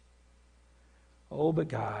 Oh, but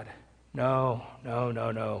God, no.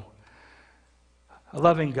 A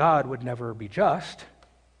loving God would never be just.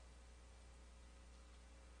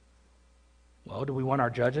 Well, do we want our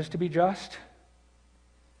judges to be just?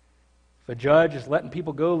 If a judge is letting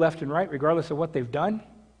people go left and right regardless of what they've done,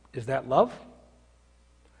 is that love?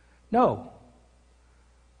 No.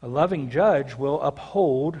 A loving judge will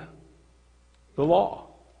uphold the law.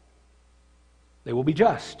 They will be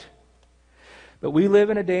just. But we live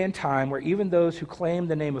in a day and time where even those who claim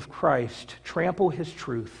the name of Christ trample his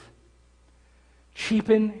truth,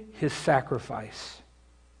 cheapen his sacrifice,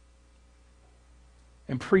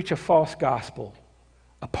 and preach a false gospel,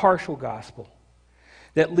 a partial gospel,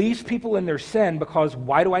 that leaves people in their sin because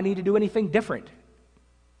why do I need to do anything different?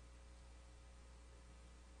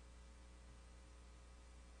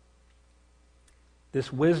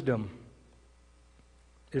 This wisdom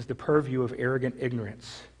is the purview of arrogant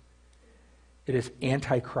ignorance. It is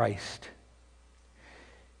antichrist.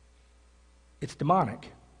 It's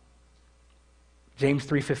demonic. James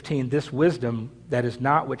 3:15, this wisdom that is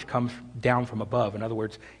not which comes down from above. In other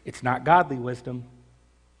words, it's not godly wisdom.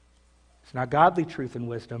 It's not godly truth and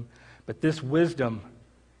wisdom, but this wisdom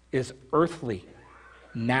is earthly,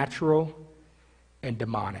 natural, and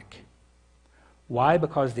demonic. Why?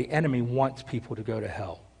 Because the enemy wants people to go to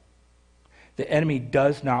hell. The enemy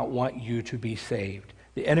does not want you to be saved.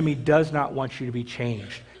 The enemy does not want you to be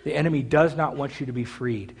changed. The enemy does not want you to be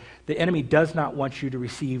freed. The enemy does not want you to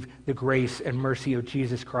receive the grace and mercy of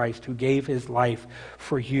Jesus Christ, who gave his life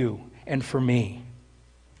for you and for me.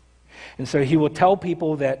 And so he will tell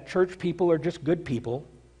people that church people are just good people,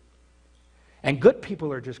 and good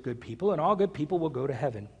people are just good people, and all good people will go to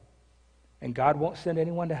heaven, and God won't send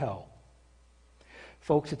anyone to hell.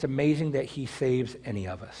 Folks, it's amazing that he saves any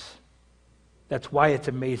of us. That's why it's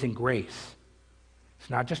amazing grace. It's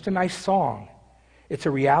not just a nice song. It's a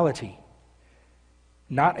reality.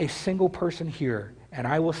 Not a single person here, and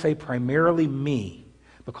I will say primarily me,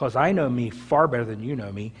 because I know me far better than you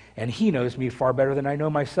know me, and he knows me far better than I know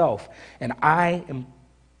myself. And I am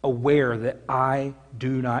aware that I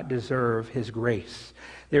do not deserve his grace.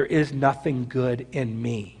 There is nothing good in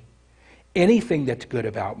me. Anything that's good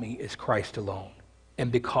about me is Christ alone,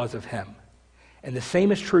 and because of him. And the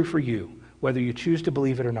same is true for you, whether you choose to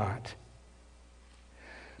believe it or not.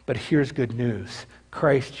 But here's good news.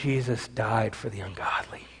 Christ Jesus died for the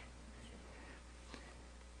ungodly.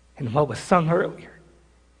 And what was sung earlier,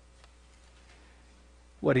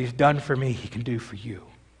 what he's done for me, he can do for you.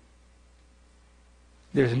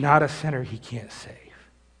 There's not a sinner he can't save.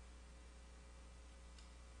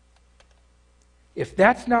 If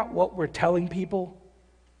that's not what we're telling people,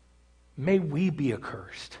 may we be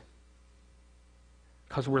accursed,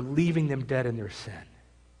 because we're leaving them dead in their sin.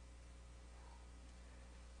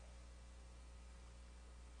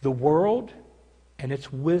 The world and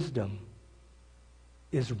its wisdom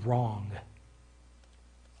is wrong.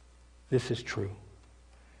 This is true.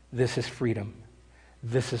 This is freedom.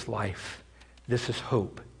 This is life. This is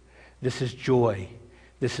hope. This is joy.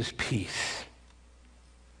 This is peace.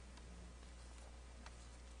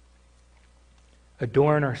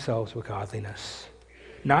 Adorn ourselves with godliness,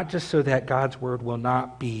 not just so that God's word will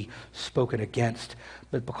not be spoken against,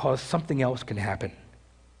 but because something else can happen.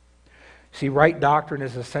 See, right doctrine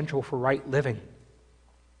is essential for right living.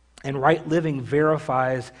 And right living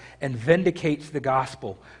verifies and vindicates the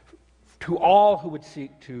gospel to all who would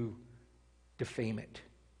seek to defame it.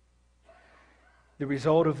 The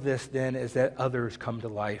result of this, then, is that others come to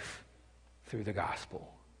life through the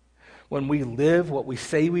gospel. When we live what we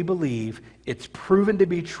say we believe, it's proven to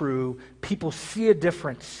be true. People see a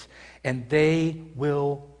difference, and they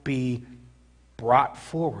will be brought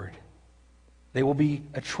forward. They will be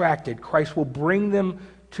attracted. Christ will bring them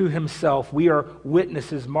to himself. We are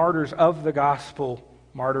witnesses, martyrs of the gospel.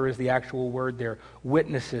 Martyr is the actual word there.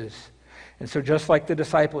 Witnesses. And so just like the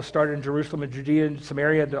disciples started in Jerusalem and Judea and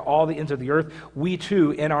Samaria and to all the ends of the earth, we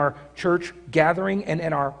too, in our church gathering and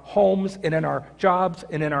in our homes and in our jobs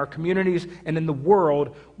and in our communities and in the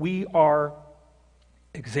world, we are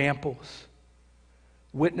examples,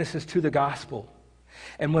 witnesses to the gospel.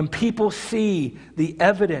 And when people see the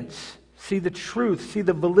evidence, see the truth, see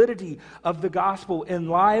the validity of the gospel in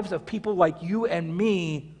lives of people like you and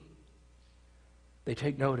me, they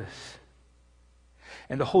take notice.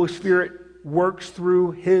 And the Holy Spirit works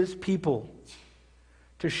through his people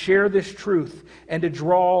to share this truth and to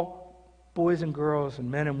draw boys and girls and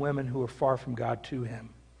men and women who are far from God to him.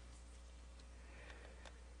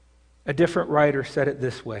 A different writer said it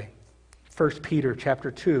this way. 1 Peter chapter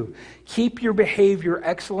 2. Keep your behavior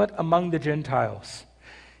excellent among the Gentiles.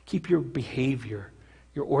 Keep your behavior,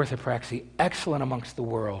 your orthopraxy, excellent amongst the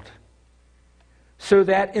world, so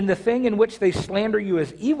that in the thing in which they slander you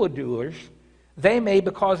as evildoers, they may,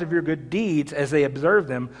 because of your good deeds, as they observe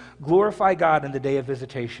them, glorify God in the day of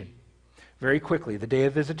visitation. Very quickly, the day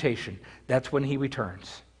of visitation, that's when he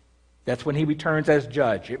returns. That's when he returns as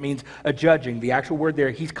judge. It means a judging. The actual word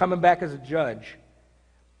there, he's coming back as a judge.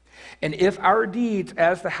 And if our deeds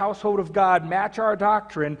as the household of God match our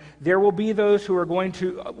doctrine, there will be those who are going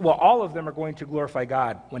to, well, all of them are going to glorify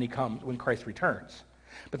God when he comes, when Christ returns.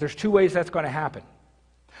 But there's two ways that's going to happen.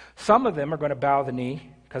 Some of them are going to bow the knee,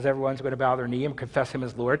 because everyone's going to bow their knee and confess him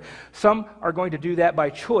as Lord. Some are going to do that by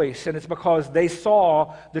choice, and it's because they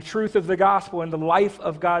saw the truth of the gospel in the life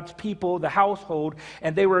of God's people, the household,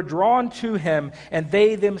 and they were drawn to him, and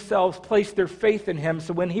they themselves placed their faith in him.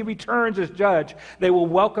 So when he returns as judge, they will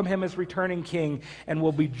welcome him as returning king and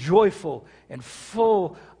will be joyful and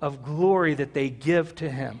full of glory that they give to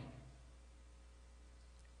him.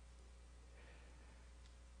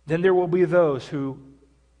 Then there will be those who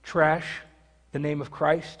trash the name of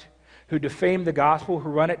Christ, who defame the gospel, who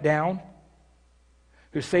run it down,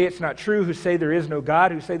 who say it's not true, who say there is no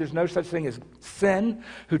God, who say there's no such thing as sin,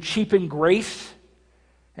 who cheapen grace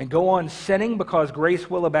and go on sinning because grace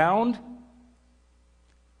will abound.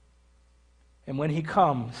 And when he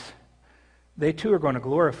comes, they too are going to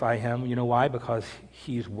glorify him. You know why? Because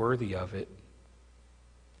he's worthy of it,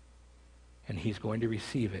 and he's going to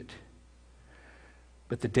receive it.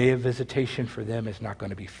 But the day of visitation for them is not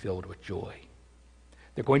going to be filled with joy.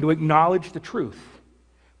 They're going to acknowledge the truth,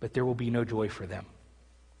 but there will be no joy for them.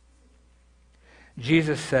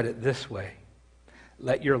 Jesus said it this way,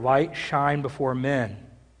 let your light shine before men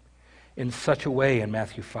in such a way, in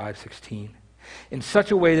Matthew 5:16, in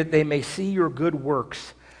such a way that they may see your good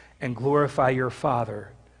works and glorify your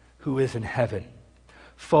Father who is in heaven.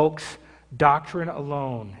 Folks, doctrine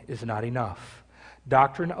alone is not enough.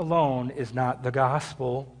 Doctrine alone is not the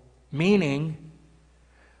gospel, meaning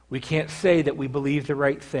we can't say that we believe the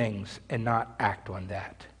right things and not act on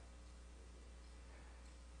that.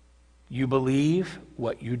 You believe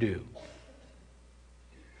what you do.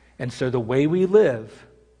 And so the way we live,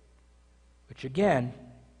 which again,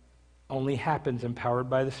 only happens empowered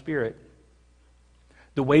by the Spirit,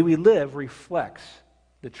 the way we live reflects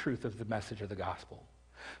the truth of the message of the gospel.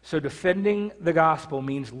 So defending the gospel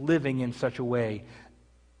means living in such a way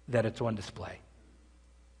that it's on display.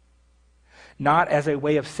 Not as a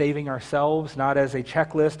way of saving ourselves, not as a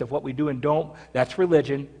checklist of what we do and don't. That's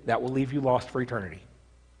religion. That will leave you lost for eternity.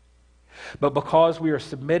 But because we are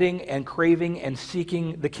submitting and craving and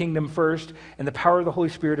seeking the kingdom first, and the power of the Holy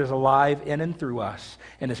Spirit is alive in and through us,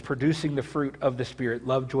 and is producing the fruit of the Spirit,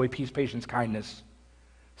 love, joy, peace, patience, kindness,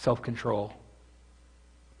 self-control.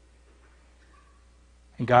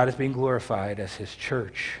 And God is being glorified as his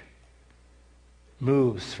church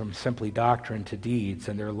moves from simply doctrine to deeds,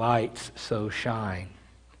 and their lights so shine.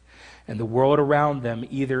 And the world around them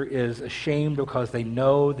either is ashamed because they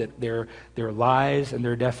know that their lies and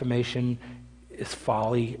their defamation is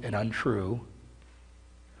folly and untrue,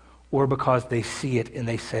 or because they see it and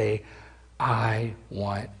they say, I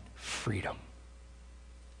want freedom.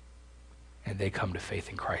 And they come to faith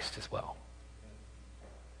in Christ as well.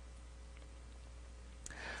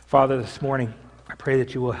 Father, this morning, I pray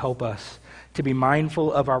that you will help us to be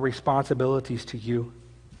mindful of our responsibilities to you,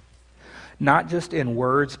 not just in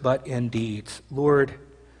words, but in deeds. Lord,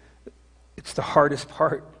 it's the hardest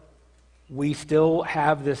part. We still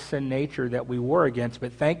have this sin nature that we war against,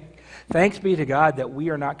 but thanks be to God that we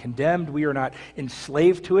are not condemned. We are not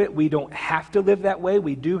enslaved to it. We don't have to live that way.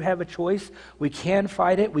 We do have a choice. We can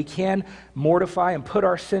fight it. We can mortify and put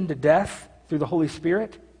our sin to death through the Holy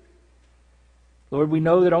Spirit. Lord, we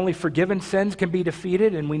know that only forgiven sins can be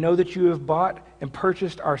defeated, and we know that you have bought and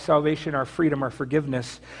purchased our salvation, our freedom, our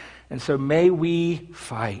forgiveness. And so may we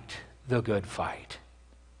fight the good fight.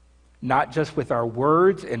 Not just with our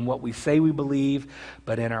words and what we say we believe,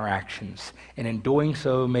 but in our actions. And in doing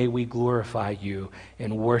so, may we glorify you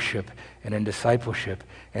in worship and in discipleship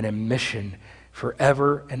and in mission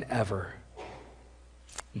forever and ever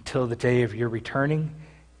until the day of your returning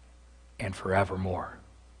and forevermore.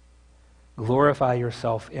 Glorify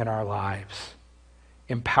yourself in our lives.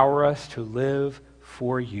 Empower us to live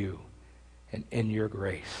for you and in your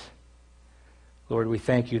grace. Lord, we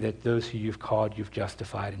thank you that those who you've called, you've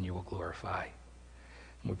justified, and you will glorify.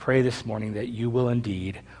 And we pray this morning that you will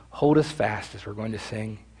indeed hold us fast as we're going to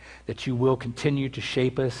sing, that you will continue to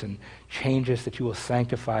shape us and change us, that you will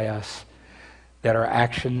sanctify us, that our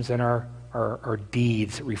actions and our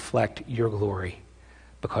deeds reflect your glory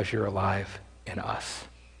because you're alive in us.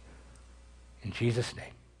 In Jesus'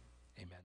 name.